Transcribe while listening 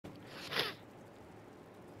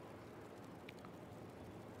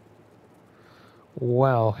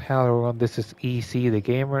Well, hello everyone, this is EC the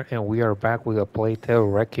Gamer, and we are back with a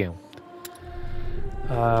playtale Requiem.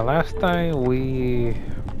 Last time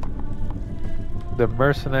the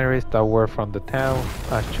mercenaries that were from the town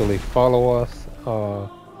actually follow us.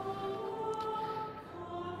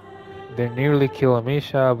 They nearly killed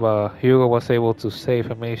Amisha, but Hugo was able to save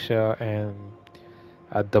Amisha, and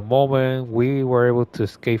at the moment we were able to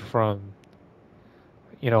escape from,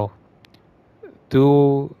 you know,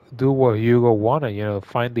 do what Hugo wanted,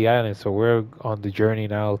 find the island. So we're on the journey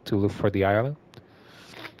now to look for the island.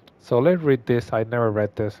 So let's read this. I never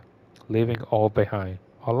read this. Leaving all behind.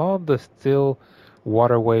 Along the still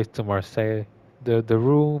waterways to Marseille, the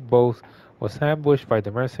Rue boat was ambushed by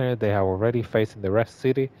the mercenaries they have already faced in the Rest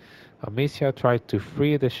City. Amicia tried to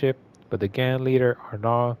free the ship, but the gang leader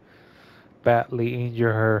Arnaud badly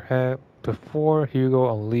injured her head before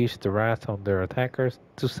Hugo unleashed the wrath on their attackers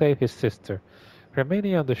to save his sister.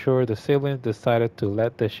 Remaining on the shore, the siblings decided to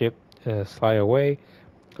let the ship slide away,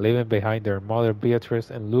 leaving behind their mother Beatrice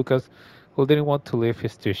and Lucas, who didn't want to leave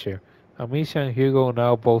his teacher. Amicia and Hugo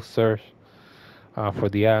now both search for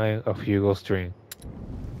the island of Hugo's dream.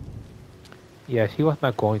 Yeah, he was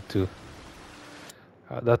not going to.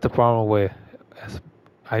 That's the problem with as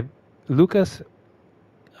I Lucas.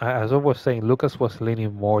 As I was saying, Lucas was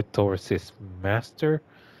leaning more towards his master,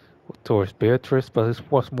 towards Beatrice, but it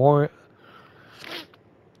was more.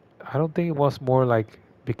 I don't think it was more like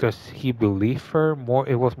because he believed her. More,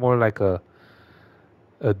 it was more like a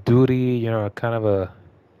duty, kind of a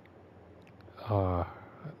uh,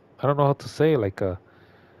 I don't know how to say, like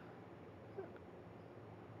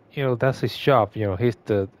that's his job. He's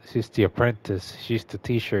the apprentice, she's the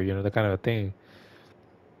teacher, that kind of thing.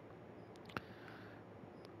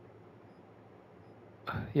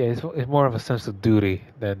 Yeah, it's more of a sense of duty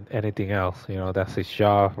than anything else. That's his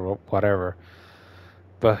job or whatever.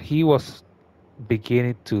 But he was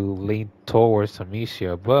beginning to lean towards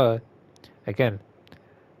Amicia, but again,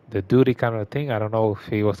 the duty kind of thing. I don't know if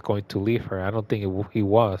he was going to leave her. I don't think he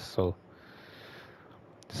was.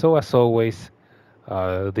 So as always,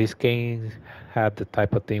 this game had the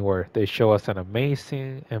type of thing where they show us an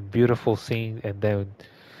amazing and beautiful scene, and then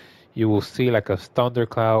you will see like a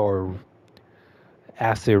thundercloud or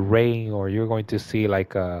acid rain, or you're going to see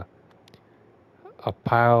like a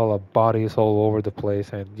pile of bodies all over the place.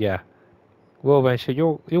 And yeah, well, eventually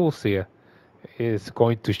you will see it. It's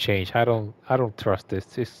going to change. I don't trust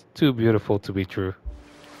this. It's too beautiful to be true.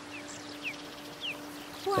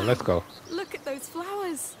 So let's Wow, go. look at those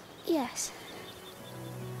flowers. Yes.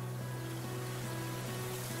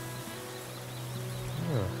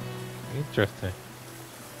 Interesting.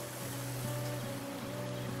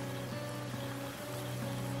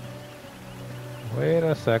 Wait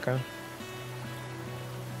a second.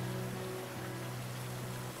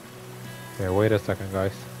 Yeah, wait a second,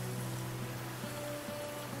 guys.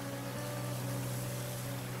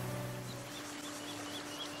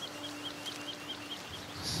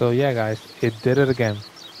 So yeah, guys, it did it again.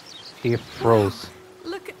 It froze.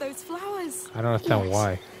 Wow, look at those flowers. I don't understand Yes.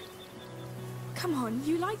 why. Come on,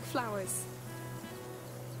 you like flowers.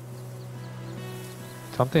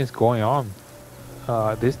 Something's going on.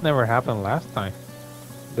 This never happened last time.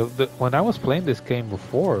 When I was playing this game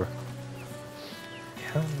before,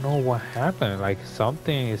 I don't know what happened. Like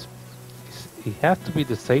something it has to be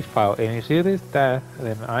the save file, and if it is that,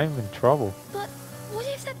 then I'm in trouble. But what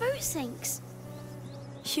if their boat sinks?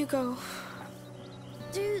 Hugo,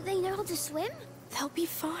 Do they know how to swim? they'll be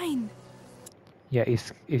fine. Yeah,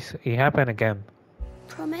 it happened again.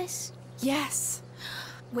 Promise? Yes.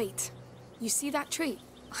 Wait, you see that tree?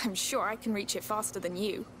 I'm sure I can reach it faster than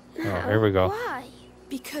you. Oh, here we go. Why?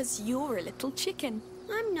 Because you're a little chicken.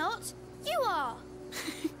 I'm not. You are.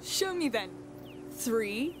 Show me then.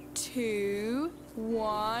 3, 2,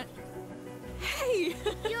 1. Hey!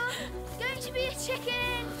 You're going to be a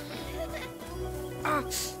chicken. Ah,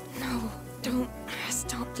 no, don't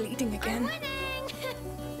start bleeding I'm again. winning.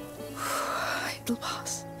 It'll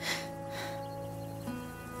pass.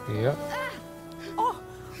 Yep. Oh!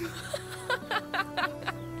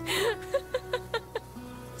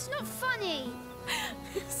 It's not funny.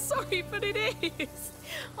 Sorry, but it is.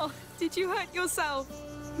 Oh, did you hurt yourself?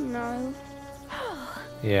 No.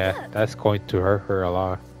 Yeah, that's going to hurt her a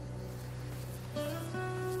lot.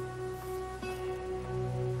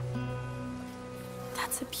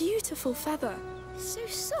 That's a beautiful feather. So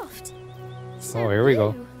soft. Oh, here we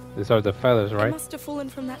go. These are the feathers, It right? must have fallen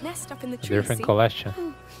from that nest up in the A tree. different see? collection.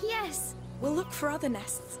 Oh, yes. We'll look for other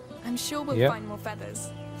nests. I'm sure we'll Yep. find more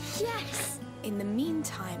feathers. Yes. In the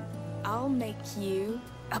meantime, I'll make you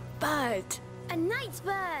a bird. A night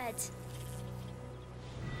bird.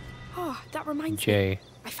 Oh, that reminds me. J.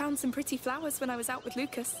 I found some pretty flowers when I was out with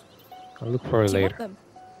Lucas. I'll look for it Do you later. want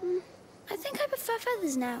them? I think I prefer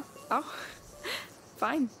feathers now. Oh,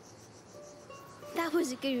 fine. That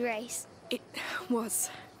was a good race. It was.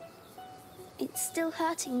 It's still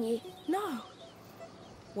hurting you. No.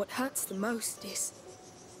 What hurts the most is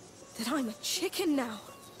that I'm a chicken now.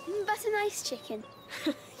 But a nice chicken.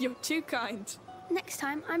 You're too kind. Next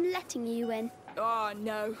time, I'm letting you win. Oh,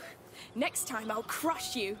 no. Next time I'll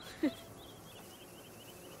crush you.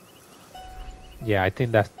 Yeah, I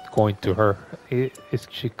think that's going to her.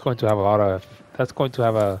 She's going to have a lot of. That's going to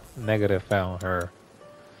have a negative effect on her.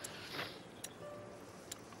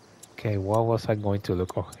 Okay, what was I going to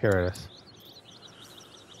look? Oh, here it is.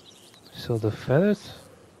 So the feathers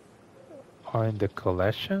are in the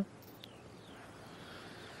collection.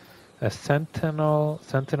 A sentinel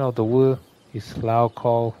of the wood, his loud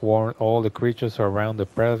call warned all the creatures around the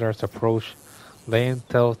predator's approach. Legend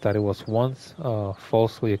tells that it was once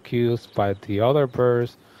falsely accused by the other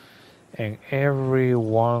birds, and every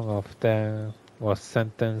one of them was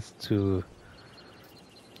sentenced to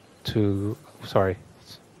sorry,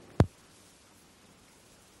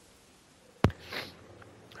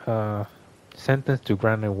 sentenced to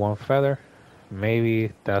granted one feather.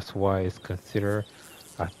 Maybe that's why it's considered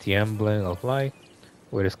as the emblem of light,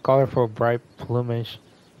 with its colorful bright plumage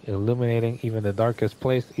illuminating even the darkest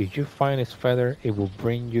place. If you find its feather, it will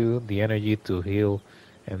bring you the energy to heal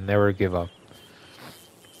and never give up.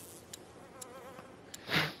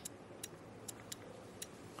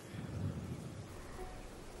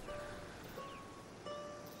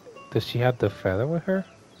 Does she have the feather with her?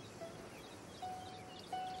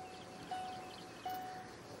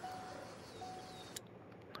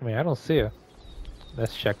 I mean, I don't see it.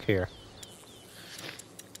 Let's check here.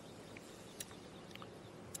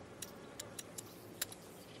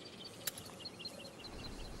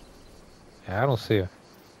 Yeah, I don't see it.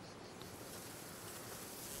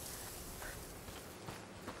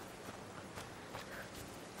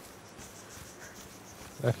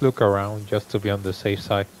 Let's look around just to be on the safe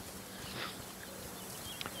side.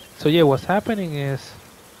 So yeah, what's happening is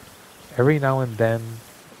every now and then,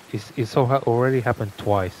 it's already happened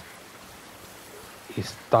twice. It's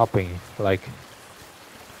stopping, like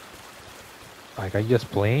I'm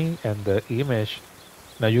just playing and the image.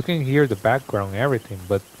 Now you can hear the background and everything,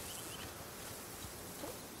 but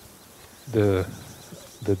the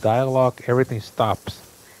dialogue, everything stops.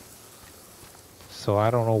 So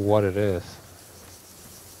I don't know what it is.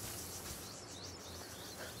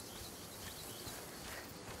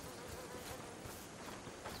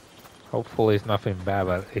 Hopefully it's nothing bad,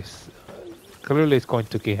 but it's clearly it's going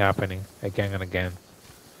to keep happening again and again.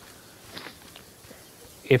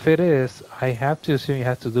 If it is, I have to assume it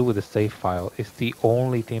has to do with the save file. It's the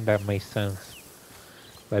only thing that makes sense.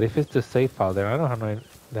 But if it's the save file, then I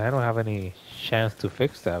don't have any chance to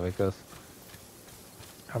fix that, because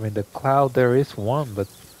I mean the cloud there is one, but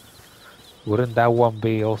wouldn't that one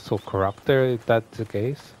be also corrupted if that's the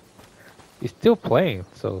case? It's still playing,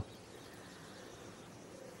 so.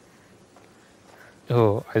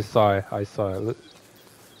 Oh, I saw it. I saw it. Look.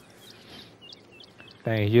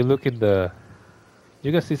 Dang, you look in the.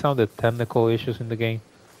 You can see some of the technical issues in the game.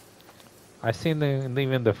 I seen them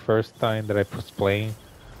even the first time that I was playing.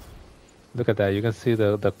 Look at that. You can see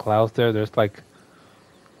the clouds there. There's like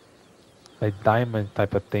a diamond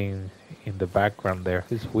type of thing in the background there.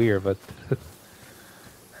 It's weird, but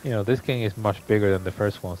you know, this game is much bigger than the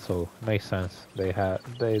first one, so it makes sense. They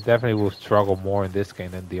definitely will struggle more in this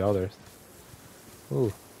game than the others.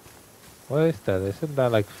 Ooh. What is that? Isn't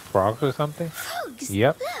that like frogs or something? Frogs!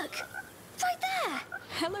 Yep. Look! Right there!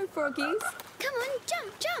 Hello, froggies. Come on,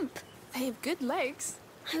 jump, jump! They have good legs.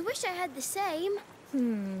 I wish I had the same.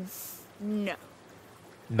 No.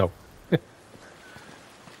 No.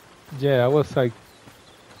 Yeah, I was like,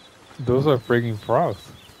 those are freaking frogs.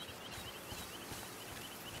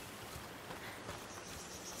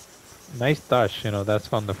 Nice touch, you know, that's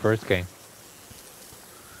from the first game.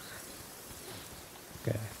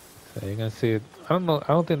 Okay, so you can see it. I don't know, I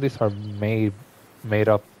don't think these are made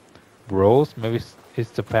up rows. Maybe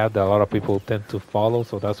it's the path that a lot of people tend to follow,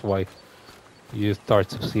 so that's why you start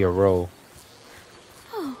to see a row.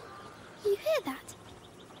 Oh, you hear that?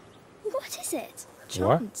 What is it?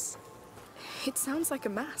 Chants. It sounds like a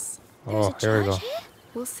mass. There's Oh, a here we go. church here?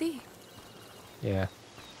 We'll see. Yeah.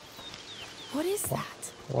 What is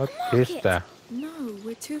that? What A is market. that? No,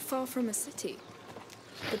 we're too far from a city.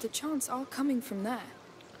 But the chants are coming from there.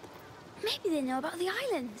 Maybe they know about the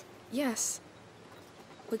island. Yes.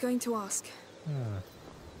 We're going to ask.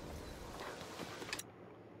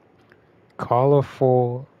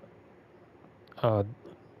 Colorful, uh,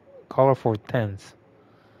 colorful tents.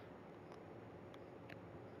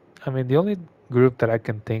 I mean, the only group that I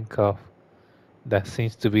can think of that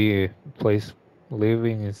seems to be a place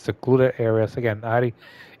living in secluded areas. Again,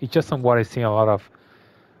 it's just on what I see a lot of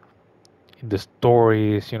in the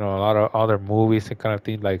stories, a lot of other movies and kind of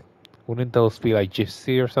thing. Like, wouldn't those be like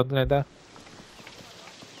Gypsy or something like that?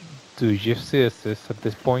 Do Gypsy exist at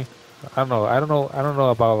this point? I don't know. I don't know. I don't know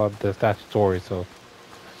about that story. So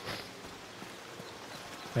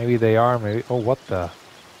maybe they are. Maybe. Oh, what the?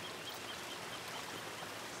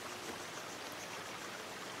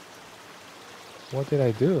 What did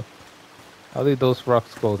I do? How did those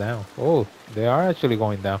rocks go down? Oh, they are actually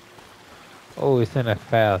going down. Oh, it's in a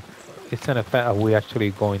path. It's in a path. Are we actually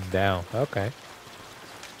going down? Okay.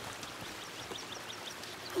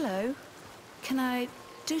 Hello. Can I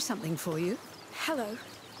do something for you? Hello.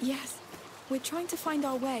 Yes. We're trying to find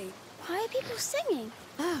our way. Why are people singing?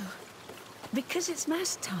 Oh, because it's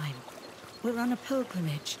Mass time. We're on a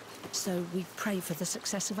pilgrimage, so we pray for the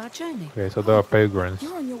success of our journey. Okay, so there are pilgrims.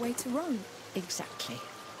 You're on your way to Rome. Exactly.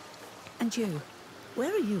 And you?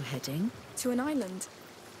 Where are you heading? To an island.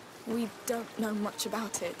 We don't know much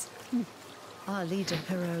about it. Our leader,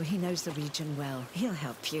 Perot, he knows the region well. He'll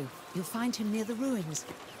help you. You'll find him near the ruins.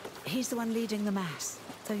 He's the one leading the Mass,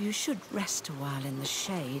 though you should rest a while in the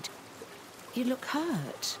shade. You look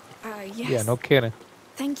hurt. Yes. Yeah, no kidding.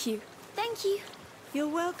 Thank you. Thank you. You're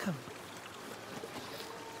welcome.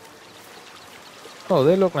 Oh,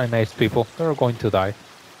 they look like nice people. They're going to die.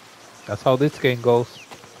 That's how this game goes.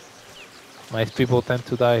 Nice people tend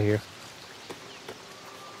to die here.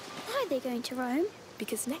 Why are they going to Rome?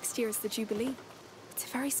 Because next year is the Jubilee. It's a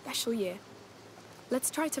very special year. Let's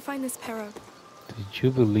try to find this Perro. The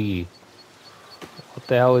Jubilee. What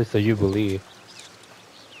the hell is the Jubilee?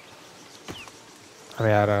 I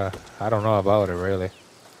mean, I don't know about it really.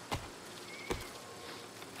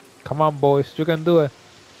 Come on, boys, you can do it.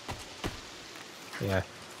 Yeah,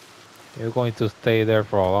 you're going to stay there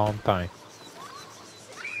for a long time.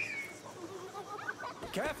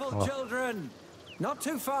 Careful, children! Not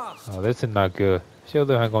too fast! Oh, this is not good.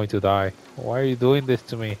 Children are going to die. Why are you doing this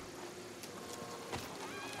to me?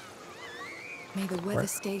 May the weather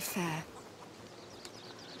stay fair.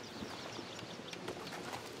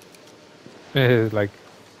 Like...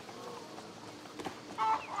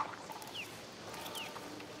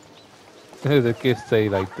 the kids say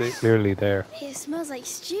like they're clearly there. It smells like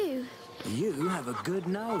stew. You have a good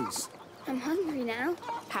nose. I'm hungry now.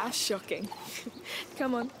 How shocking.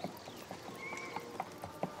 Come on.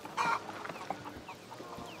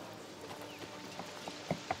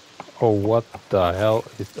 Oh, what the hell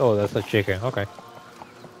is... Oh, that's a chicken. Okay.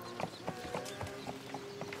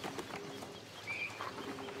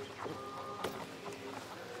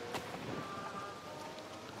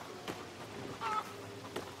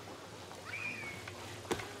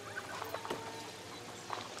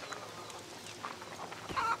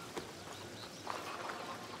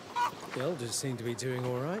 The elders seem to be doing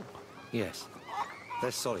all right. Yes.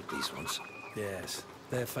 They're solid, these ones. Yes,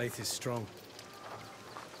 their faith is strong.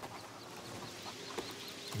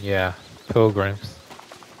 Yeah, pilgrims.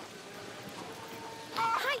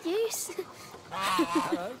 Hi, Goose.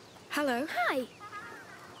 Hello. Hello. Hi.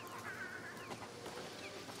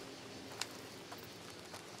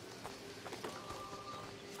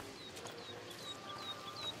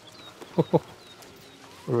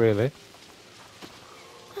 Really?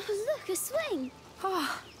 Oh, look, a swing.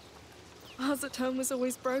 Ah, ours at home was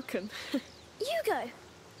always broken. You go.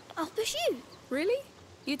 I'll push you. Really?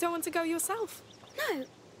 You don't want to go yourself? No,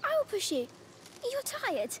 I will push you. You're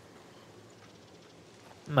tired.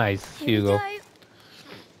 Nice, Here we Hugo. go.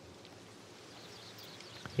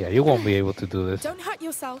 Yeah, you won't be able to do this. Don't hurt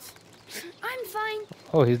yourself. I'm fine.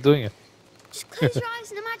 Oh, he's doing it. Just close your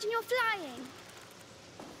eyes and imagine you're flying.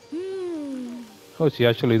 Hmm. Oh, she's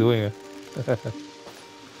actually doing it.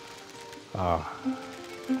 Ah,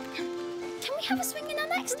 Can we have a swing in our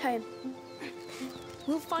next home?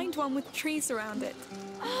 We'll find one with trees around it.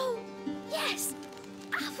 Oh, yes.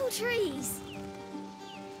 Apple trees.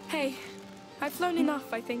 Hey, I've flown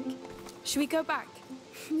enough, I think. Should we go back?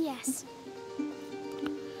 Yes.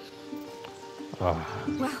 ah.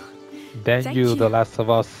 Well, Then Thank you, you. The Last of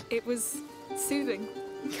Us. it was soothing.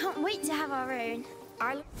 Can't wait to have our own.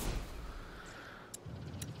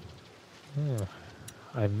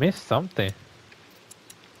 I missed something.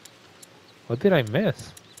 What did I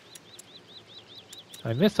miss?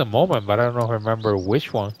 I missed a moment, but I don't remember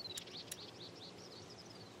which one.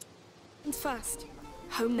 First,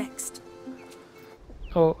 home next.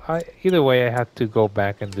 Oh, either way, I had to go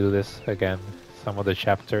back and do this again, some of the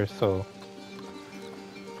chapters, so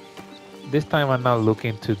this time I'm not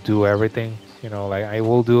looking to do everything. You know, like I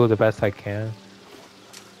will do the best I can.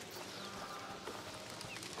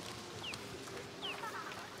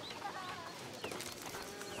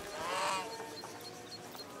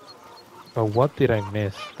 But what did I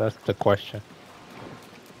miss? That's the question.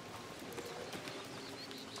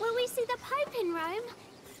 Will we see the Pope in Rome?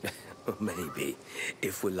 Maybe,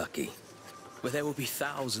 if we're lucky. But there will be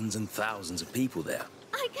thousands and thousands of people there.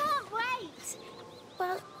 I can't wait!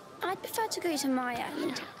 Well, I'd prefer to go to my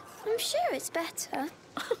end. I'm sure it's better.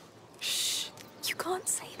 Shh. You can't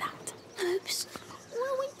say that. Oops.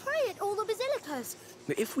 Will we pray at all the basilicas?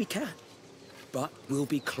 If we can. But we'll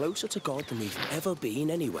be closer to God than we've ever been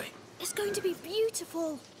anyway. It's going to be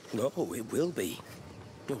beautiful. Oh, it will be.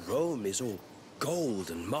 Rome is all gold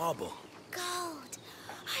and marble. Gold.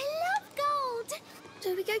 I love gold.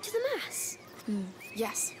 Do we go to the Mass?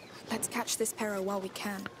 Yes. Let's catch this perro while we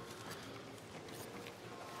can.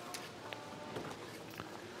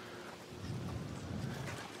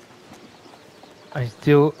 I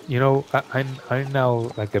still, you know, I'm now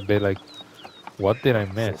like a bit like, what did I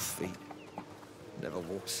miss? 4 feet. Never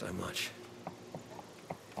walked so much.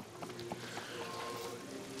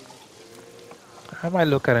 I might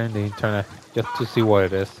look at it in the internet just to see what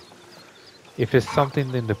it is. If it's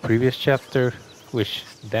something in the previous chapter, which,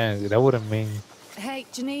 dang, that wouldn't mean, Hey,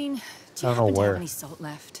 Janine, do I you don't know happen to where. have any salt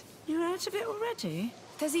left? You're out of it already?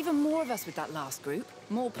 There's even more of us with that last group.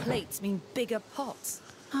 More plates mean bigger pots.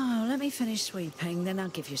 Oh, let me finish sweeping, then I'll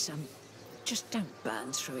give you some. Just don't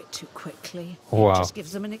burn through it too quickly. Wow. It just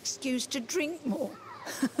gives them an excuse to drink more.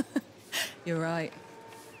 You're right.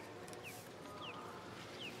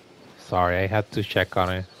 Sorry, I had to check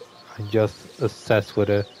on it. I'm just obsessed with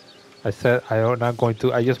it. I said I'm not going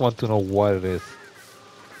to, I just want to know what it is.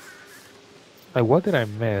 Like, what did I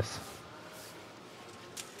miss?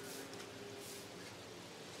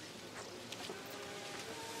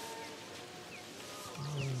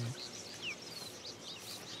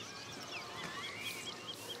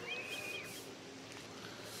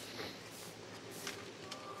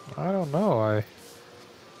 I don't know.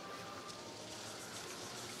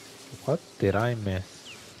 What did I miss?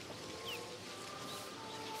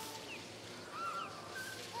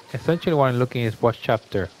 Essentially what I'm looking is what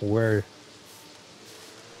chapter, where...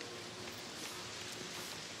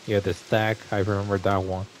 Yeah, the stack, I remember that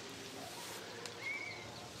one.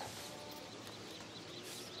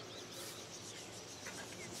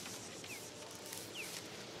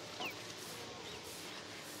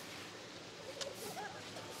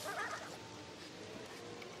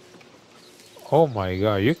 Oh my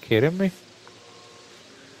god, are you kidding me?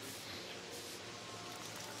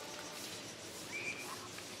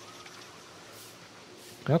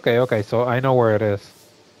 Okay, so I know where it is.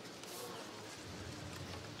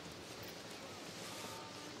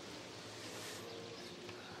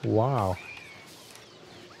 Wow.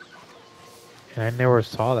 And I never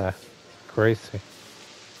saw that. Crazy.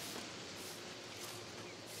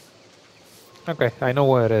 Okay, I know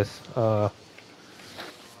what it is.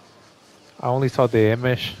 I only saw the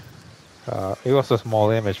image. It was a small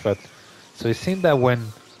image, but so it seemed that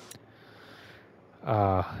when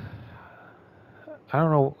I don't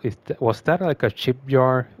know, was that like a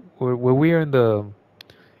shipyard? Were we in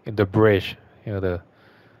the bridge? You know,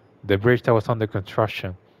 the bridge that was under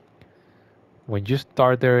construction. When you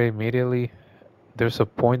start there immediately, there's a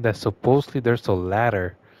point that supposedly there's a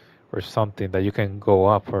ladder or something that you can go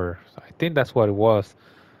up, or I think that's what it was.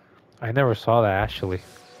 I never saw that actually,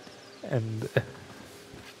 and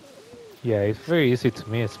yeah, it's very easy to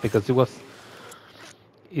miss because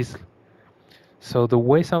it's so the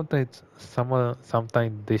way sometimes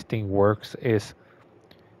this thing works is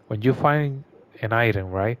when you find an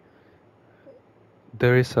item, right?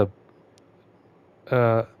 There is uh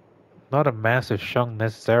not a massive chunk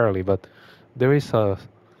necessarily, but there is a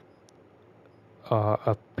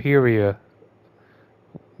period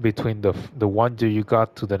between the one that you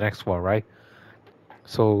got to the next one, right?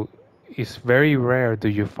 So it's very rare do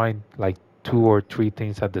you find like 2 or 3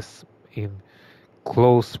 things at this in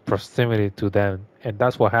close proximity to them, and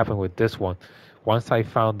that's what happened with this one. Once I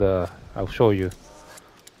found I'll show you.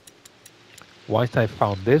 Once I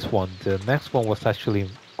found this one, the next one was actually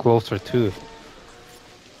closer to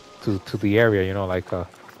the area, you know, like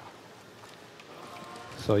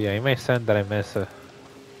so yeah, it makes sense that I missed it,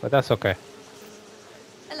 but that's okay.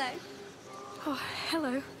 Hello. Oh,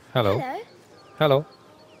 hello. Hello. Hello. Hello.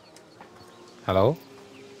 Hello.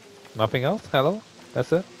 Nothing else? Hello.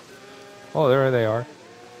 That's it. Oh, there they are.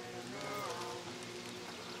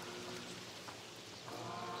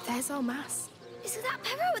 There's our mass. Is that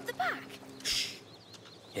Perro at the back?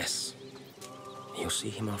 Yes. You'll see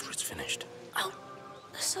him after it's finished. Oh,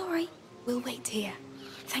 sorry. We'll wait here.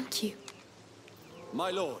 Thank you.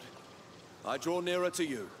 My lord, I draw nearer to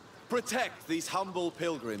you. Protect these humble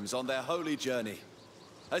pilgrims on their holy journey,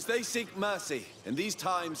 as they seek mercy in these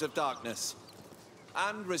times of darkness,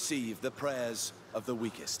 and receive the prayers of the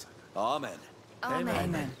weakest. Amen.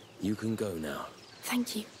 Amen. You can go now.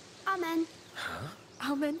 Thank you. Amen.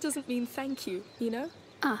 Amen doesn't mean thank you, you know?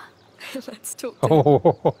 Ah. Let's talk to him.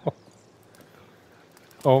 Oh,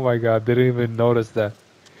 oh my God! Didn't even notice that.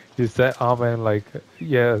 He said amen like,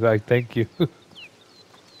 yeah, like thank you.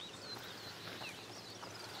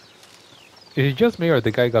 Is it just me or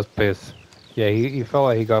the guy got pissed? Yeah, he felt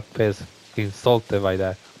like he got pissed, insulted by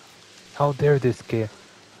that. How dare this kid?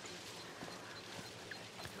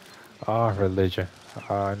 Ah, religion.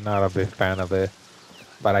 I'm not a big fan of it,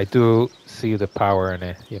 but I do see the power in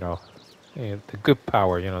it. You know, and the good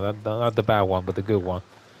power. You know, not the bad one, but the good one.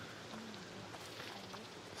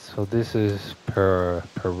 So this is Perot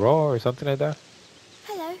or something like that.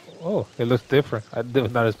 Hello. Oh, it looks different. I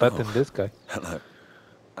was not expecting this guy. Hello,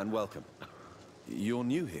 and welcome. You're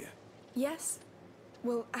new here, Yes?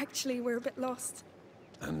 Well, actually, we're a bit lost.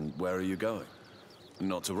 and where are you going?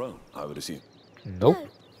 Not to Rome, I would assume. Nope. No,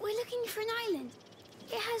 we're looking for an island.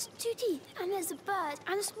 It has 2 teeth, and there's a bird,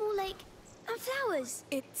 and a small lake, and flowers.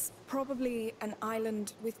 It's probably an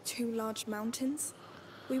island with 2 large mountains.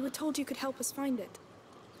 We were told you could help us find it.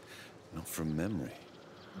 Not from memory,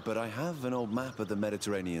 but I have an old map of the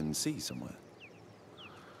Mediterranean Sea somewhere.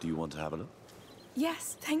 Do you want to have a look?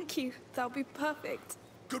 Yes, thank you. That'll be perfect.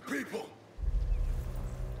 Good people.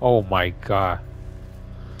 Oh my God.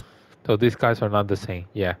 So these guys are not the same.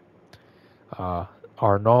 Yeah.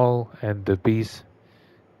 Arnold and the Beast.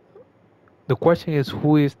 The question is,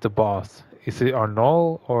 who is the boss? Is it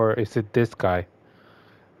Arnold or is it this guy?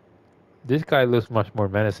 This guy looks much more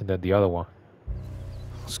menacing than the other one.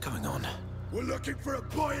 What's going on? We're looking for a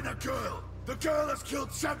boy and a girl. The girl has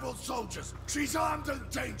killed several soldiers. She's armed and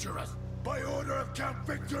dangerous. By order of Count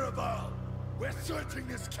Victor of Arles. We're searching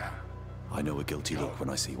this camp. I know a guilty look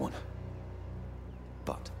when I see one.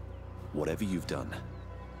 But, whatever you've done,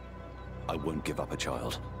 I won't give up a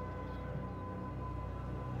child.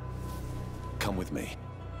 Come with me.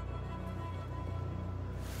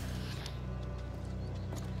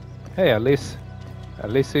 Hey, at least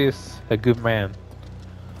he's a good man.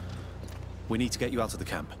 We need to get you out of the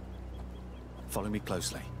camp. Follow me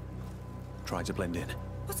closely. Try to blend in.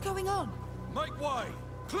 What's going on? Make way!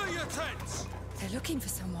 Clear your tents! They're looking for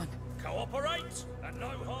someone. Cooperate, and no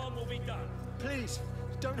harm will be done. Please,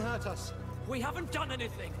 don't hurt us. We haven't done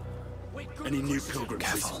anything. We could Any new pilgrims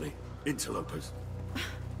Careful. recently? Interlopers?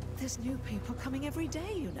 There's new people coming every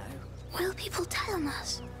day, you know. Will people tell on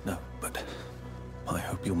us? No, but I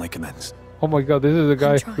hope you'll make amends. Oh my God, this is the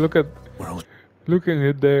guy. trying. Look at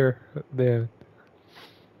it there.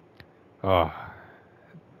 Oh,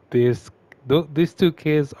 these 2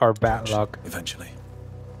 kids are bad luck. Eventually.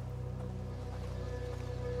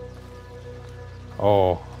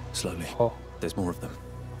 Oh, Slowly. oh. There's more of them.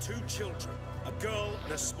 2 children, a girl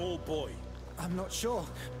and a small boy. I'm not sure.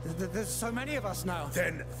 There's so many of us now.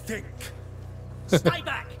 Then think. Stay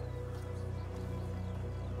back!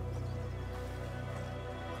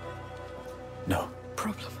 No.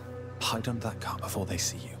 Problem. Hide under that car before they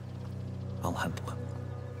see you. I'll handle them.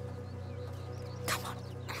 Come on.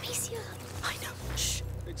 Monsieur. I know. Shh.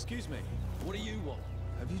 Excuse me, what do you want?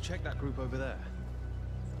 Have you checked that group over there?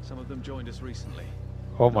 Some of them joined us recently.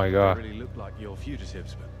 Oh my God. They really look like you're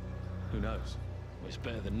fugitives, but who knows? It's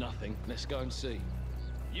better than nothing. Let's go and see.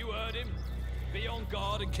 You heard him. Be on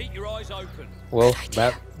guard and keep your eyes open. Well,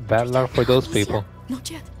 bad luck for those people. Not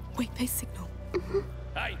yet. Wait, they signal.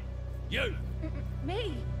 Hey, you!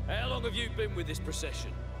 Me? How long have you been with this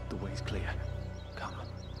procession? The way's clear. Come,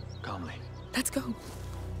 calmly. Let's go.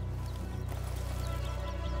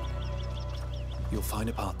 You'll find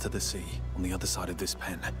a path to the sea on the other side of this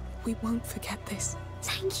pen. We won't forget this.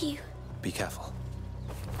 Thank you. Be careful.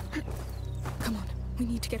 Come on. We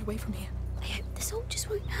need to get away from here. I hope the soldiers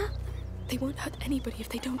won't hurt them. They won't hurt anybody if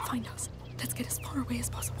they don't find us. Let's get as far away as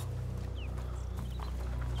possible.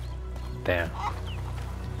 Damn.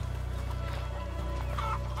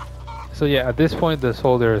 So yeah, at this point, the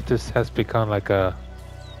soldier this has become like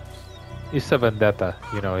it's a vendetta.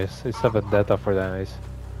 You know, it's a vendetta for them. It's,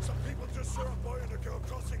 Some people just saw a boy and a girl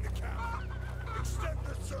crossing the camp. Extend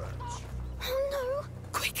the search. Oh no!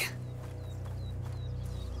 Quick.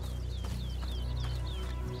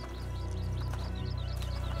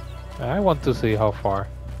 I want to see how far.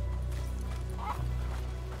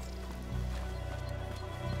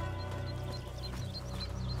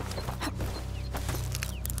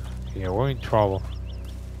 Yeah, we're in trouble.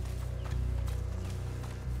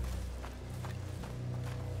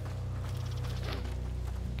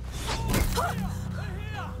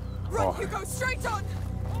 Run, Oh. Hugo, straight on!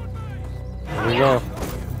 Here we go.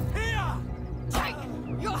 Take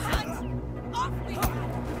your hands off me!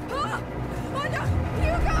 Oh no,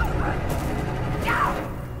 Hugo!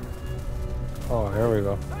 Oh, here we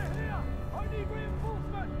go.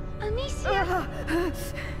 Amicia!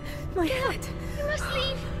 My head. You must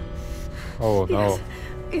leave. Oh no.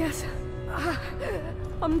 Yes.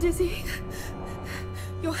 I'm dizzy.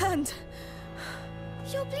 Your hand.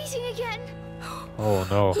 You're bleeding again. Oh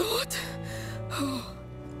no. Lord.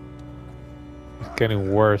 It's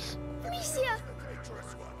getting worse. Amicia!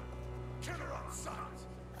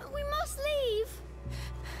 We must leave.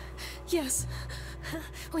 Yes.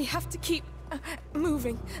 We have to keep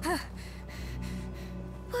moving.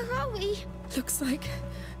 Where are we? Looks like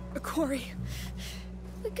a quarry.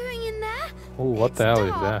 We're going in there? Oh, what the hell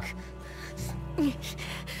is that?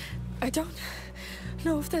 I don't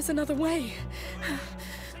know if there's another way.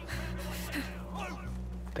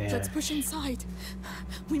 Damn. Let's push inside.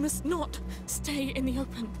 We must not stay in the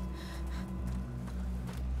open.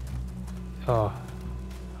 Oh,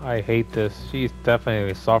 I hate this. She's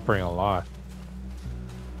definitely suffering a lot.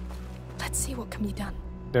 Let's see what can be done.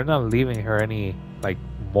 They're not leaving her any like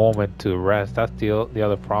moment to rest. That's the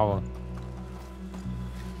other problem.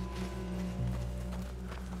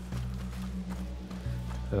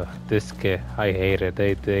 Ugh, this kid, I hate it.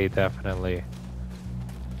 They definitely.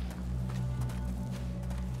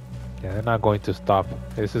 Yeah, they're not going to stop.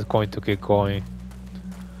 This is going to keep going.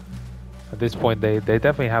 At this point, they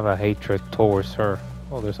definitely have a hatred towards her.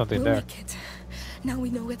 Oh, there's something We'll there. make it. Now we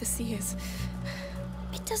know where the sea is.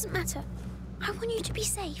 It doesn't matter. I want you to be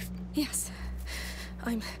safe. Yes.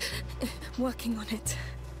 I'm working on it.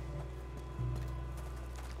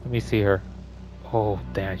 Let me see her. Oh,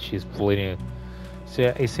 damn, she's bleeding. See,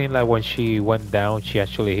 it seemed like when she went down, she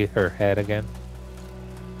actually hit her head again.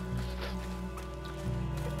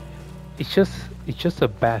 It's just a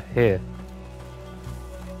bad hit.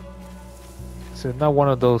 So not one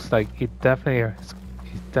of those like it's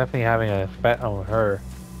definitely having an effect on her.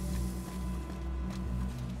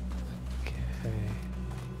 Okay.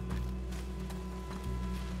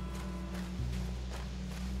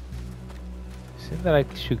 Seems that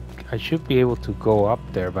I should be able to go up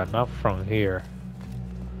there, but not from here.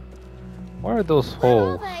 What are those Where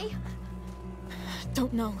are holes? they?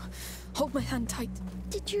 Don't know. Hold my hand tight.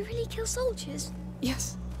 Did you really kill soldiers?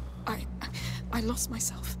 Yes. I lost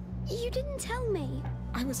myself. You didn't tell me.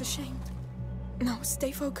 I was ashamed. Now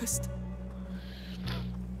stay focused.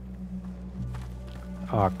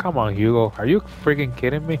 Oh, come on, Hugo. Are you freaking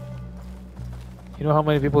kidding me? You know how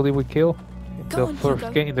many people did we kill in Go on,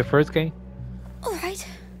 Hugo. in the first game? All right.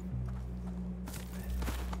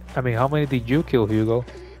 I mean, how many did you kill, Hugo?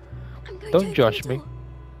 I'm going Don't to judge open the me. door.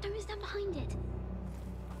 Don't stand behind it.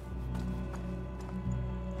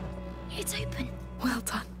 It's open. Well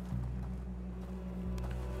done.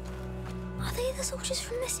 Are they the soldiers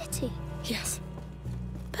from the city? Yes.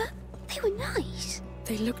 But they were nice.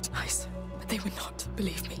 They looked nice, but they were not,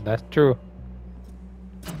 believe me. That's true.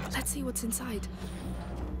 Let's see what's inside.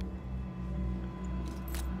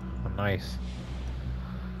 Nice.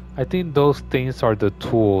 I think those things are the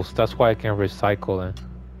tools. That's why I can recycle them.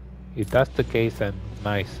 If that's the case, then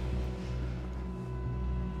nice.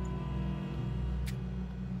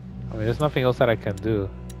 I mean, there's nothing else that I can do.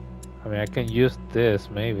 I mean, I can use this,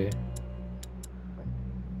 maybe.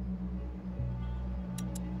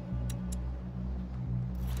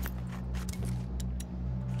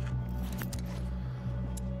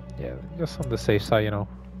 Yeah, just on the safe side, you know.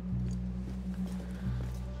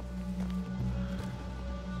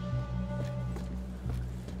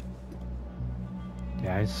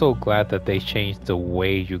 Yeah, I'm so glad that they changed the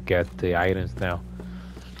way you get the items now.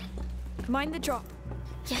 Mind the drop.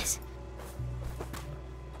 Yes.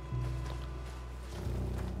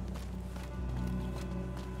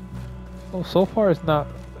 Oh, so far it's not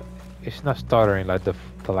stuttering like the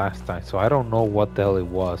last time, so I don't know what the hell it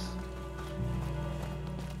was.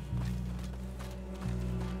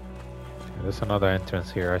 There's another entrance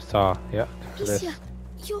here. I saw. Yeah, there's Amicia,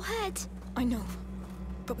 your head. I know.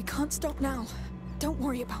 But we can't stop now. Don't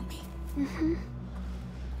worry about me. Mm-hmm.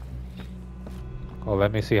 Oh,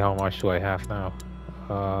 let me see how much do I have now.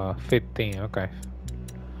 15. Okay.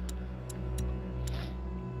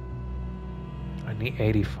 I need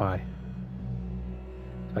 85.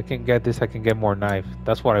 If I can get this, I can get more knife.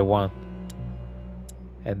 That's what I want.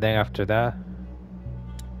 And then after that,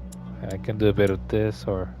 I can do a bit of this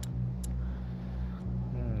or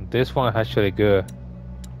this one actually good.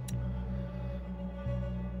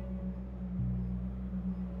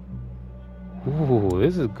 Ooh,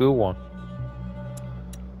 this is a good one.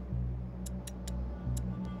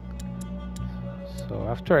 So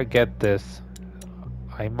after I get this,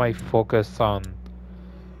 I might focus on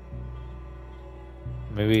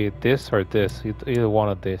maybe this or this, either one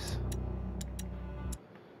of this.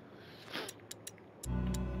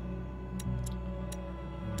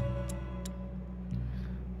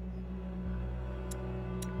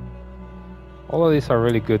 All of these are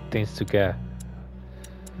really good things to get.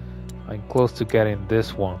 I'm close to getting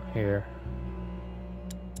this one here.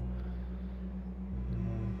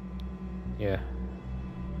 Yeah.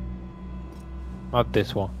 Not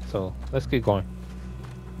this one, so let's keep going.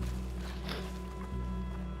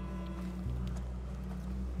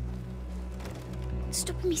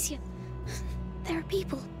 Stop, Amicia. There are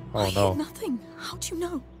people. Oh I no. hear nothing. How do you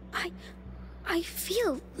know? I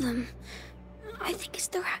feel them. I think it's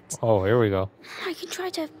the rats. Oh, here we go. I can try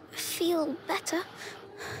to feel better.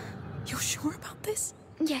 You're sure about this?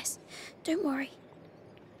 Yes, don't worry.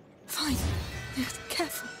 Fine. Yes,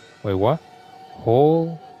 careful. Wait, what?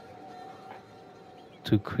 Hold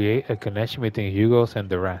to create a connection between Hugo's and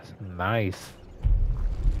the rats. Nice.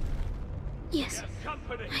 Yes,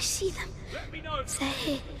 I see them. They're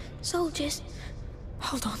here. Soldiers.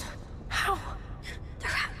 Hold on. How? The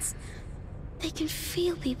rats. They can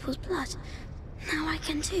feel people's blood. Now I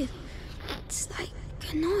can too. It's like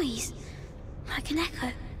a noise. Like an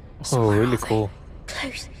echo. Oh, really cool.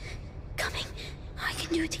 Close. Coming. I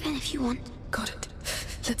can do it again if you want. Got it.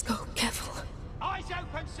 Let's go. Careful. Eyes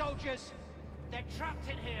open, soldiers! They're trapped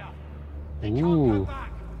in here. Ooh.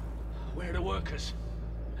 Where are the workers?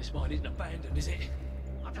 This mine isn't abandoned, is it?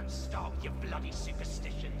 I don't start with your bloody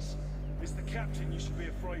superstitions. It's the captain you should be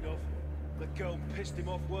afraid of. The girl pissed him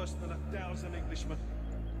off worse than 1,000 Englishmen.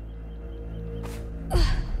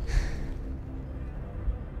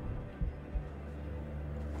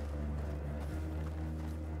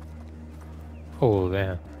 Oh,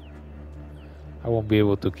 damn. I won't be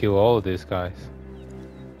able to kill all of these guys.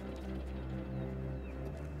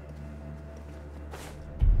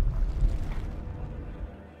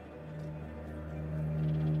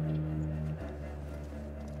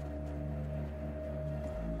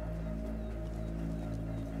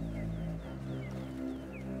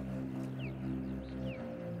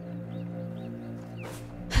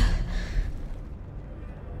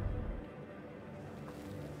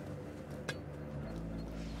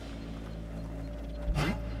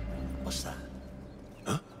 What's that?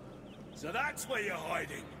 Huh? So that's where you're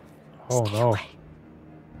hiding. Oh no.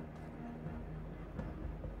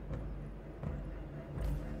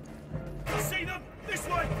 See them? This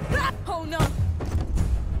way! Oh no!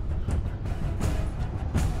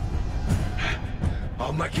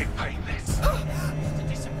 I'll make it painless.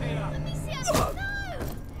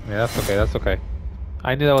 Yeah, that's okay, that's okay.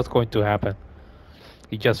 I knew that was going to happen.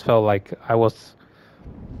 It just felt like I was...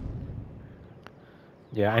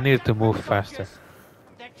 Yeah, I needed to move faster.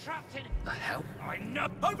 They're trapped in. The hell? I know.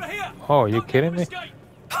 Over here! Oh, are you kidding me?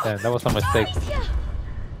 Damn, that was a mistake.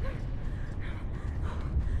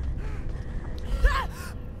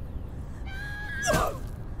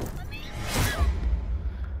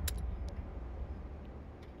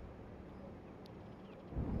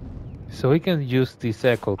 So we can use this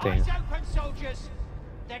echo thing. Eyes open, soldiers!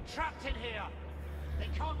 They're trapped in here. They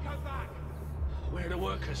can't go back. Where are the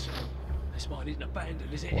workers? This mine isn't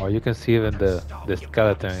abandoned, is it? Well, you can see even the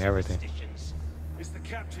skeleton and everything. It's the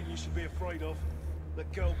captain you should be afraid of. The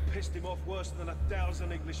girl pissed him off worse than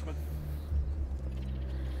 1,000 Englishmen.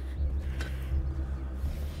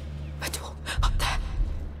 A door up there.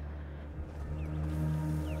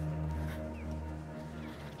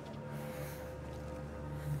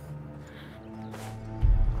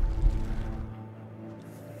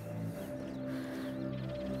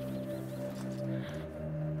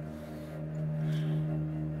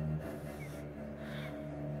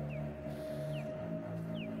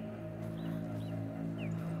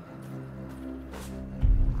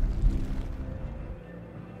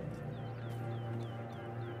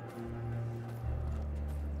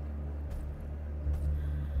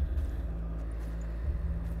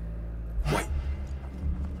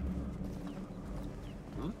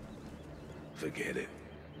 Forget it.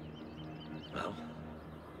 Well.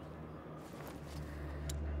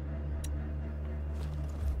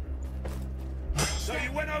 So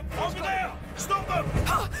you went over there! Stop them!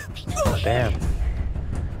 Damn.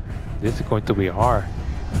 This is going to be hard.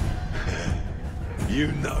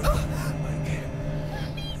 You know.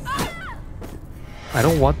 I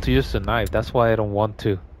don't want to use the knife, that's why I don't want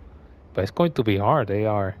to. But it's going to be hard, they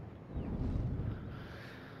are.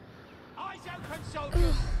 Eyes open,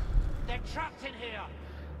 soldiers! They're trapped in here.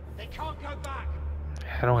 They can't go back.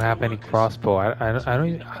 I don't have any crossbow. I don't.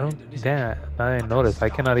 Damn, I didn't notice. I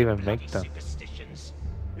cannot even make them. Superstitions.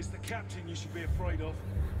 It's the captain you should be afraid of.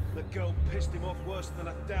 The girl pissed him off worse than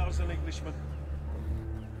 1,000 Englishmen.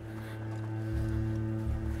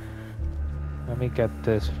 Let me get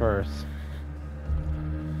this first.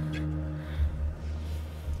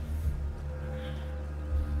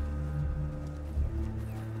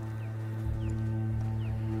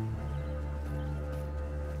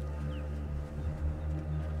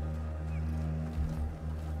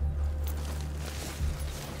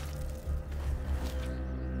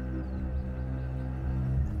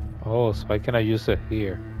 Oh, so I cannot use it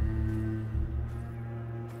here.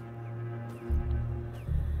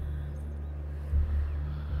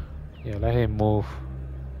 Yeah, let him move.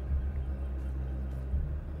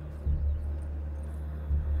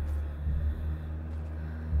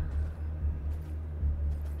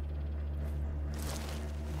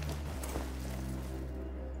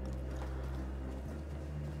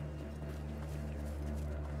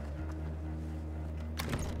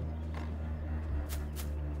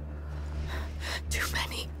 Too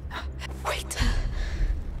many. Wait.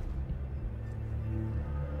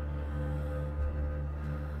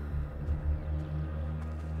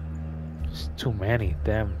 It's too many.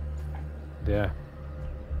 Damn. Yeah.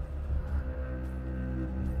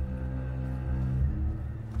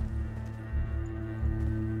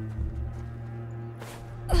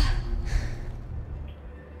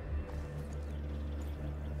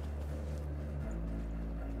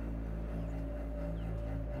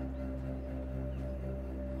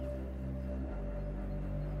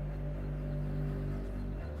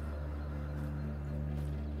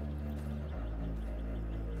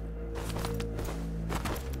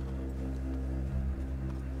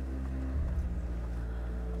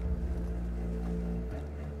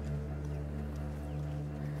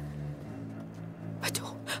 A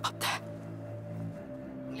door up there.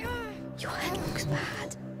 Your head looks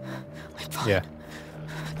bad. I'm fine. Yeah.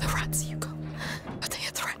 The rats, Hugo. Are they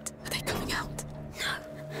a threat? Are they coming out? No,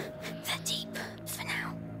 they're deep for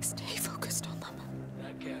now. Stay focused on them.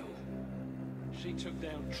 That girl. She took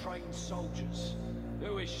down trained soldiers.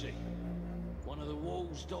 Who is she? One of the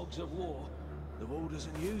Wall's dogs of war? The wall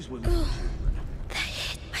doesn't use women. They're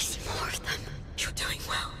hid. I see more of them. You're doing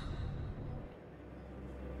well.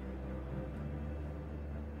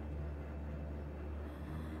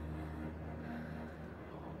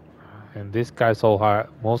 And these guys all have,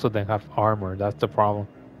 most of them have armor. That's the problem.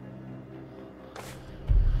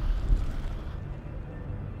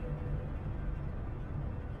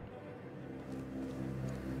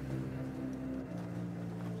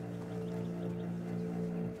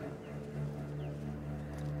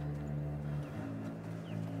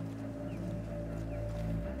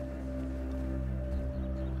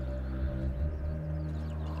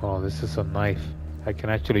 Oh, this is a knife. I can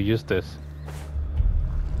actually use this.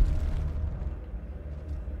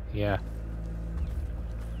 Yeah.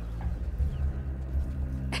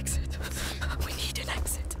 Exit. We need an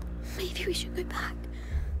exit. Maybe we should go back.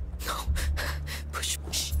 No. Push.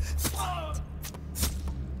 Shh. Quiet.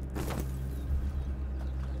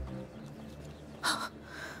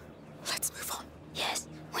 Let's move on. Yes,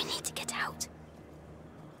 we need to get out.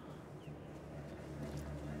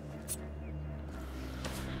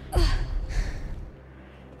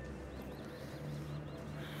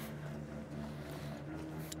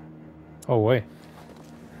 Oh, wait.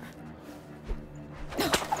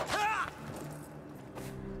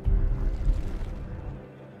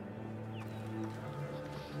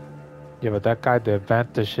 Yeah, but that guy, the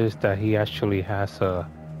advantage is that he actually has a...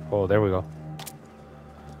 Oh, there we go.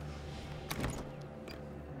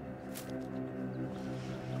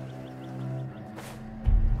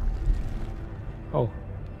 Oh,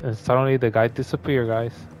 and suddenly the guy disappeared,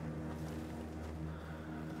 guys.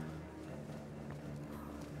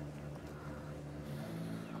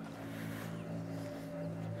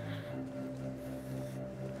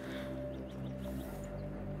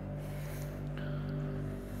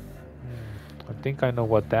 I think I know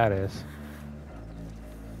what that is.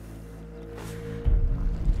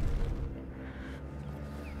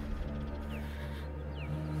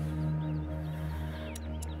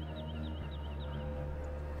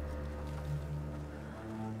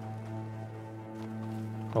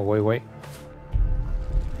 Oh, wait.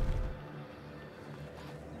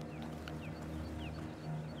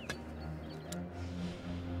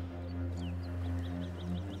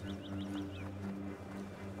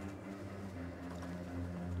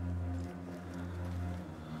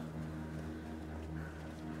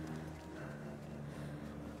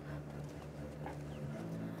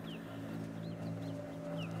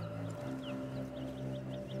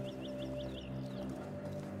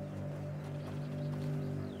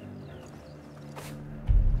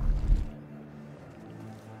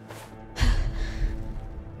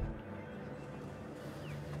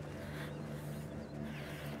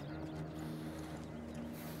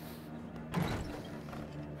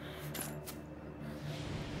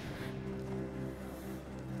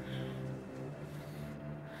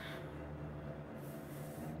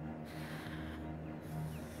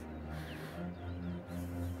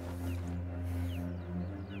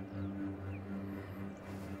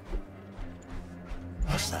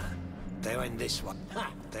 What's that? They went this way.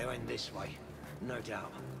 Ha! They went this way. No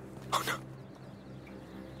doubt. Oh no.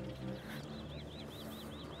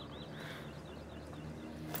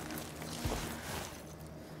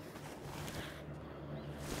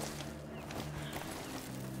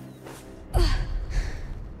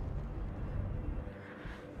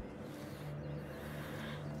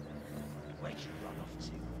 Where'd you run off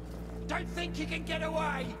to? Don't think you can get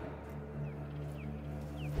away!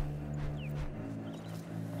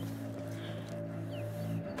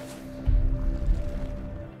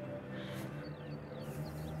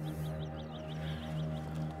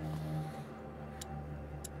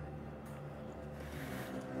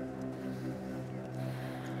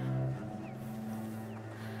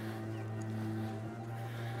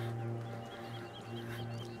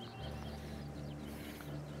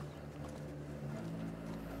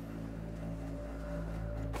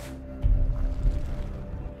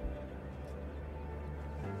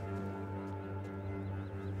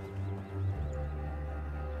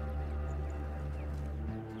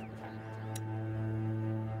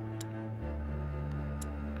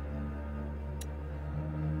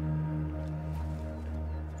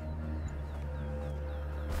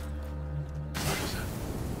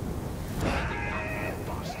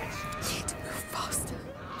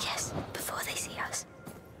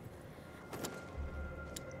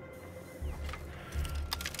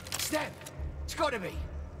 It's gotta be.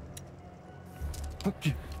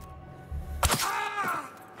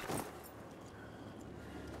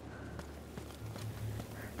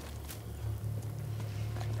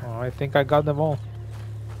 Oh, I think I got them all.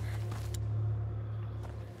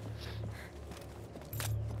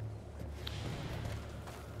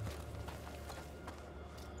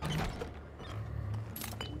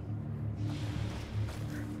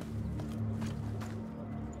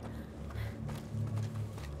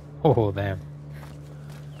 Oh, damn.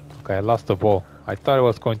 Okay, I lost the ball. I thought I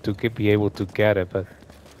was going to be able to get it, but...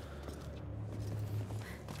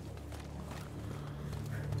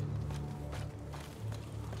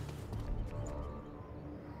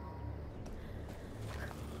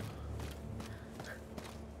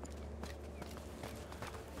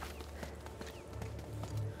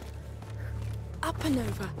 Up and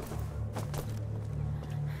over.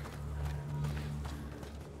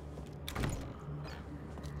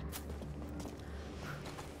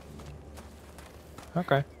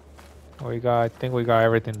 Okay. I think we got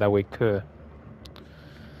everything that we could.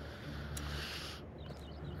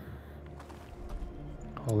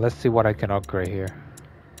 Well, let's see what I can upgrade here.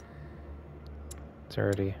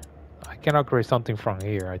 30. I can upgrade something from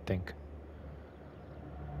here, I think.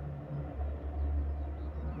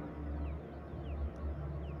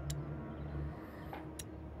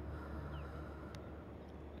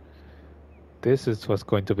 This is what's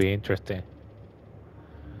going to be interesting.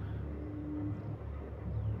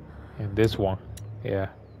 And this one, yeah.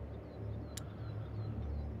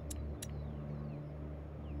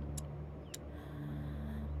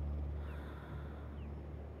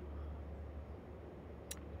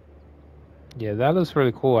 Yeah, that looks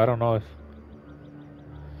really cool. I don't know if...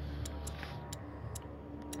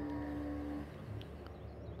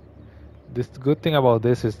 This good thing about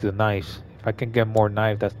this is the knives. If I can get more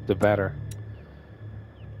knife, that's the better.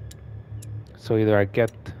 So either I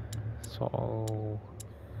get... So...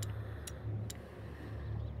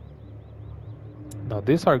 No,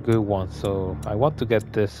 these are good ones, so I want to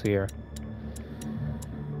get this here.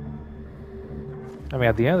 I mean,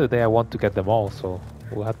 at the end of the day, I want to get them all, so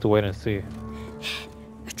we'll have to wait and see.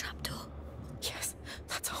 A trapdoor. Yes,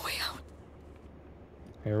 that's our way out.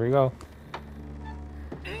 Here we go.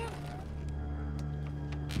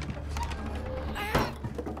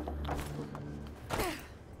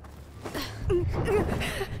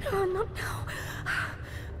 Oh, not now.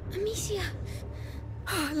 Amicia.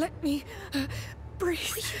 Let me breathe.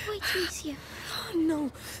 We should wait, Amicia. Oh,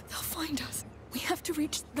 no, they'll find us. We have to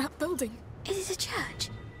reach that building. Is it a church?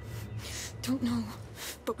 Don't know,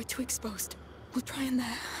 but we're too exposed. We'll try in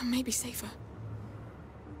there, maybe safer.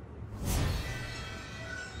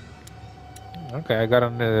 Okay, I got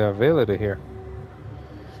an ability here.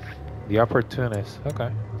 The opportunist.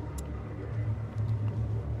 Okay.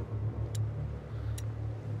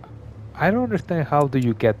 I don't understand how do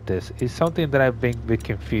you get this. It's something that I've been a bit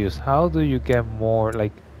confused. How do you get more,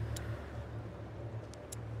 like...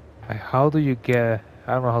 How do you get...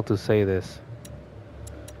 I don't know how to say this.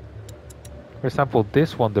 For example,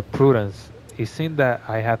 this one, the prudence. It seemed that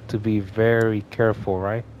I had to be very careful,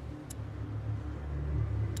 right?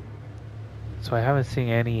 So I haven't seen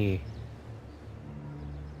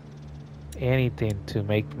anything to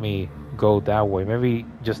make me go that way. Maybe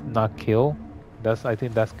just not kill. I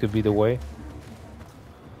think that could be the way.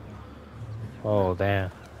 Oh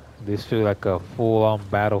damn. This feels like a full-on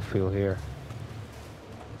battlefield here.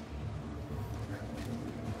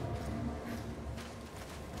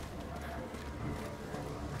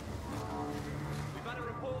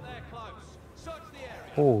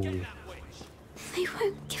 Holy. They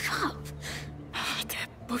won't give up. Ah, they're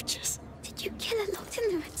butchers. Did you kill a lot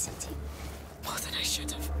in the Red City? More than I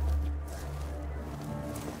should have.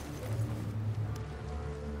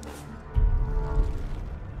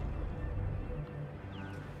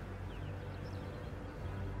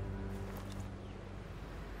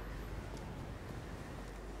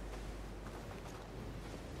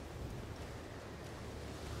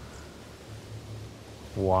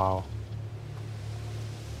 Wow.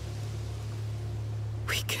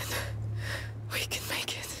 We can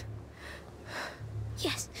make it.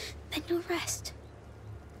 Yes, then you'll rest.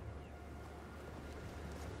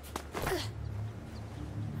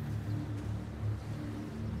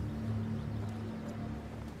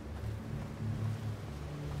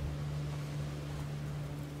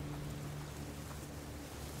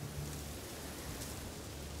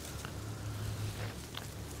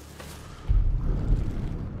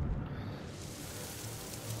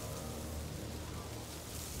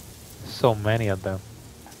 So many of them.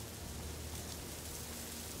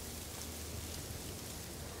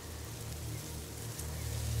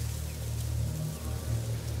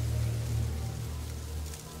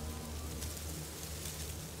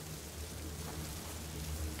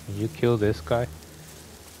 Can you kill this guy?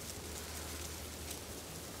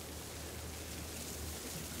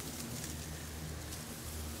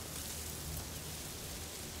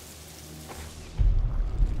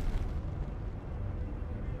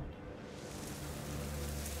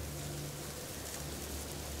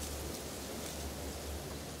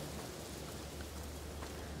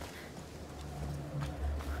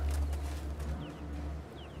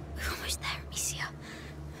 We're almost there, Amicia.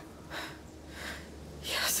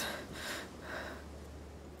 Yes.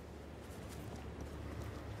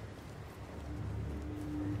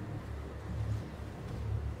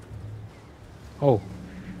 Oh.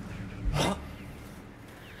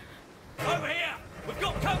 Over here! We've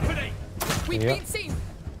got company! We've Yeah. been seen!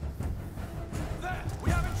 There! We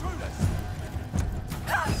have intruders!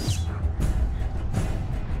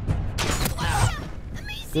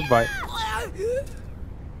 Goodbye.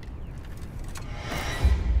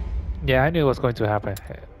 Yeah, I knew it was going to happen.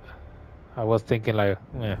 I was thinking like,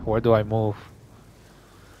 where do I move?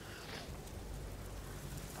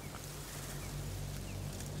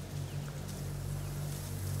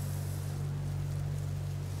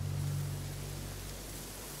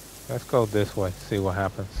 Let's go this way, see what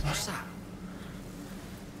happens. What's that?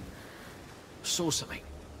 Saw something.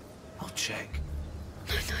 I'll check.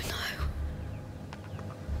 No, no, no.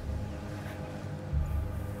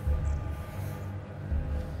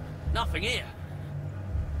 Nothing here!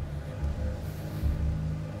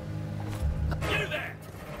 You there!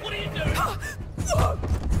 What are you doing?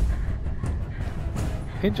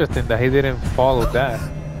 Interesting that he didn't follow that.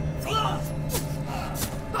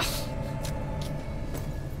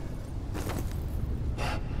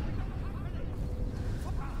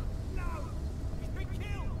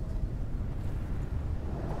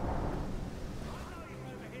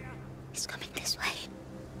 He's coming this way.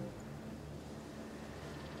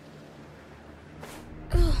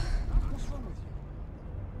 What's wrong with you?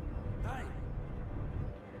 Hey!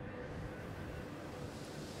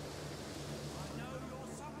 I know you're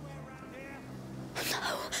somewhere around here!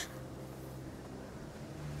 No.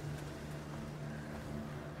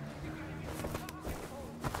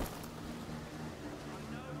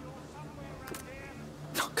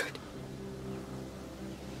 Not good.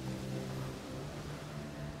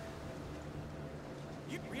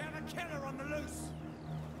 We have a killer on the loose!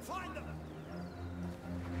 Find them!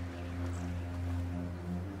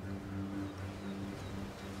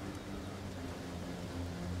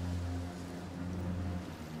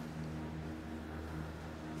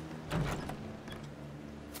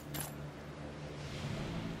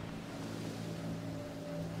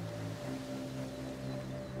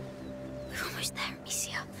 We're almost there,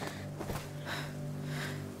 Amicia.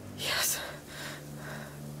 Yes.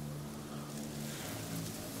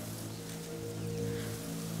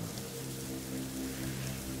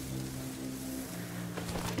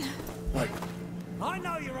 Wait, I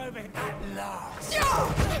know you're over here at last!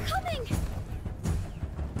 They're coming!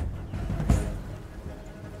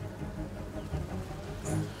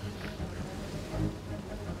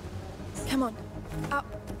 Come on. Up.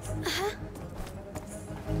 Uh-huh.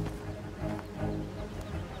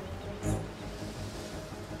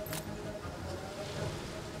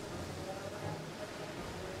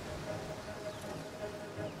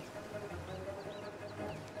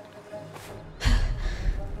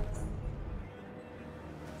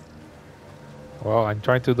 Well, I'm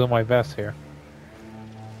trying to do my best here.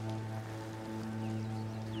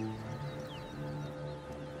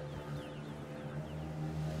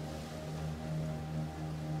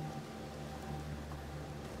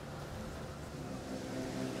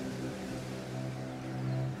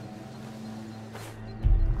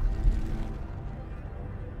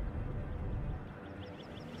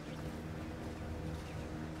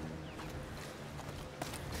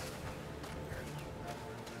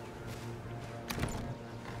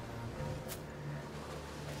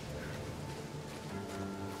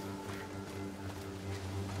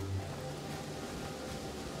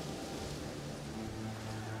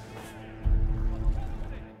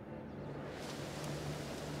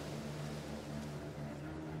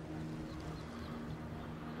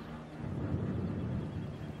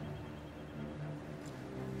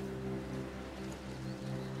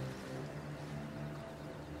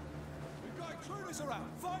 We've got intruders around.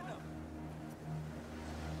 Find them.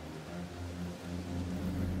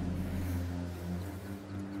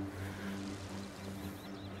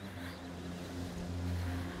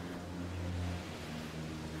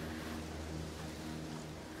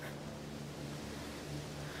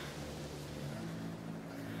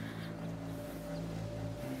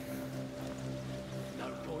 No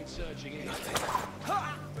point searching it.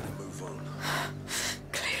 Better move on.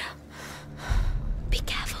 Clear. Be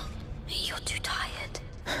careful. You're too tired.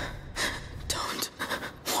 Don't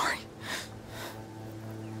worry.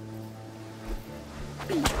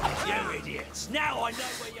 You idiots! Now I know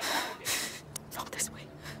where you're hiding! Not this way.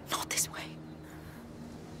 Not this way.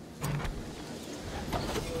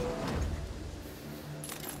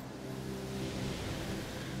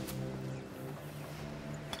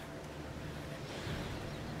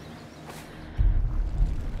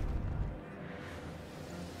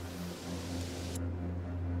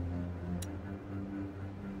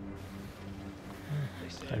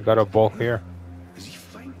 I got a ball here. Has he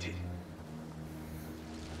fainted?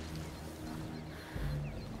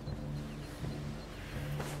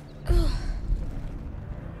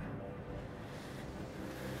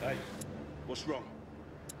 Hey, what's wrong?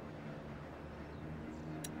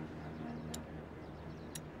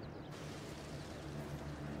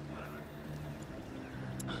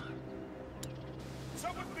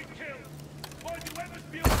 Someone's been killed! Find whoever's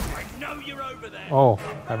building it! I know you're over there! Oh,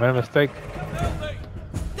 I made a mistake. Come help me.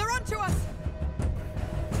 They're onto us!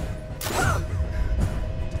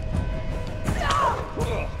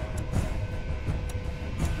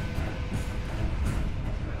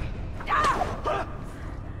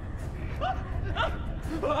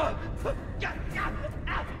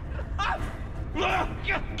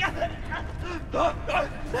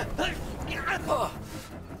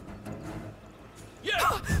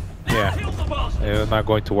 Yeah, Kill the bastard! it's not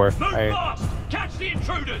going to work. Move fast! Catch the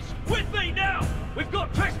intruders! With me now! We've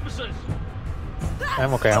got trespassers!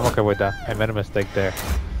 I'm okay with that. I made a mistake there.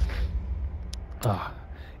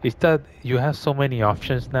 It's that you have so many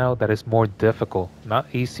options now that it's more difficult, not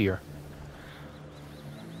easier.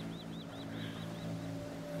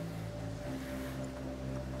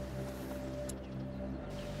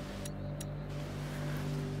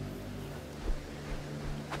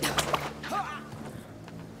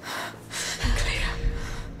 Clear.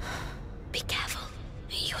 Be careful.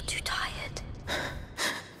 You're too tired.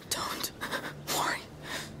 Don't worry.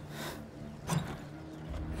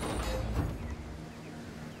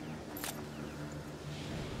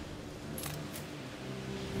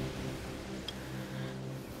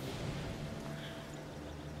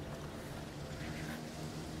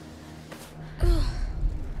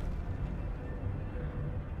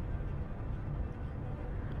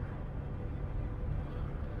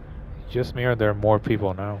 Just me or there are more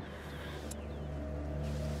people now?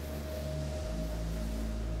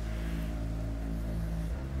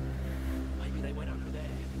 Maybe they went over there.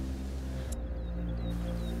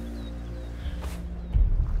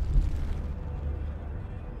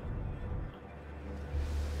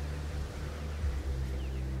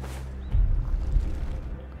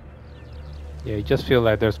 Yeah, you just feel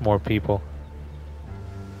like there's more people.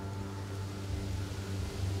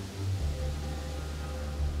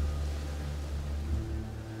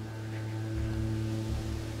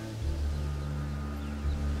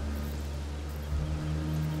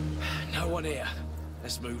 No one here.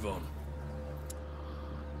 Let's move on.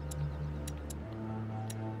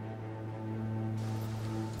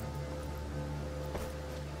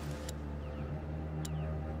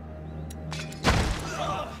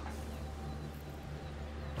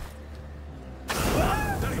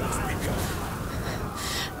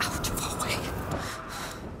 Out of our way.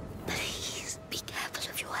 Please be careful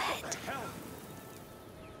of your head.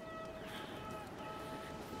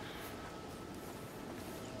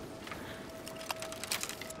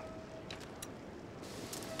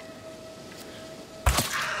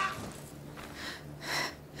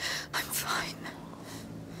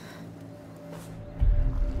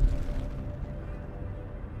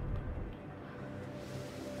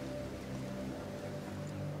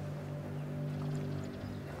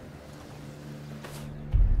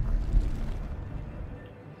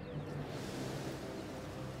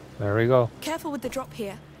 There we go. Careful with the drop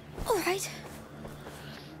here. All right.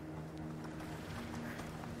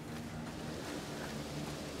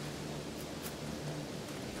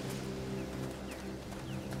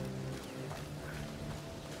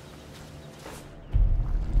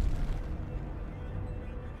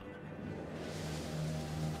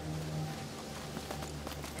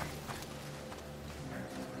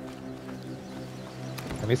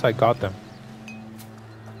 At least I got them.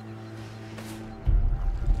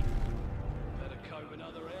 Better cope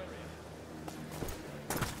another area.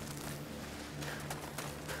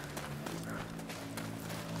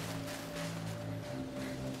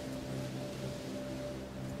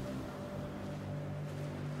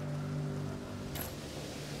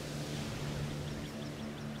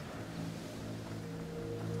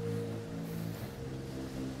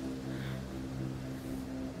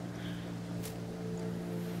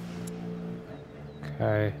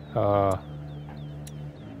 Okay,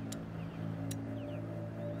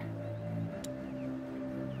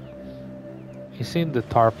 it seems the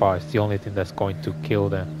tarpa is the only thing that's going to kill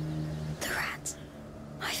them. The rats.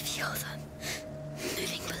 I feel them.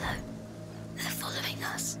 Moving below. They're following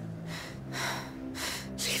us.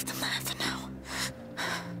 Leave them there for now.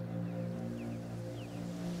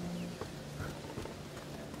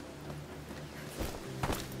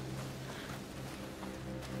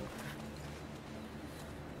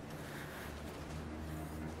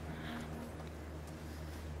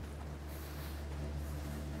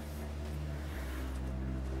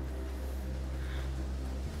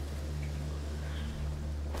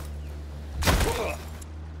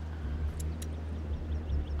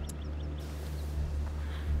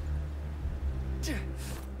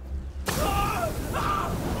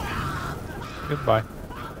 Goodbye.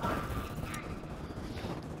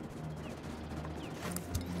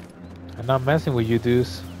 I'm not messing with you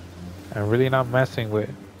dudes. I'm really not messing with.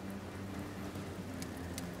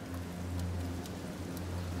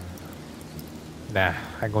 Nah,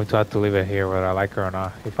 I'm going to have to leave it here whether I like it or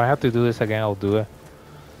not. If I have to do this again, I'll do it.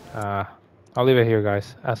 I'll leave it here,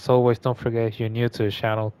 guys. As always, don't forget if you're new to the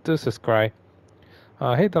channel, to subscribe.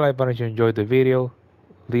 Hit the like button if you enjoyed the video.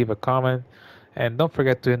 Leave a comment. And don't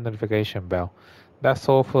forget to hit the notification bell. That's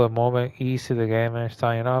all for the moment. Easy the Gamer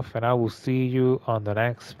signing off, and I will see you on the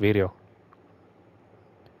next video.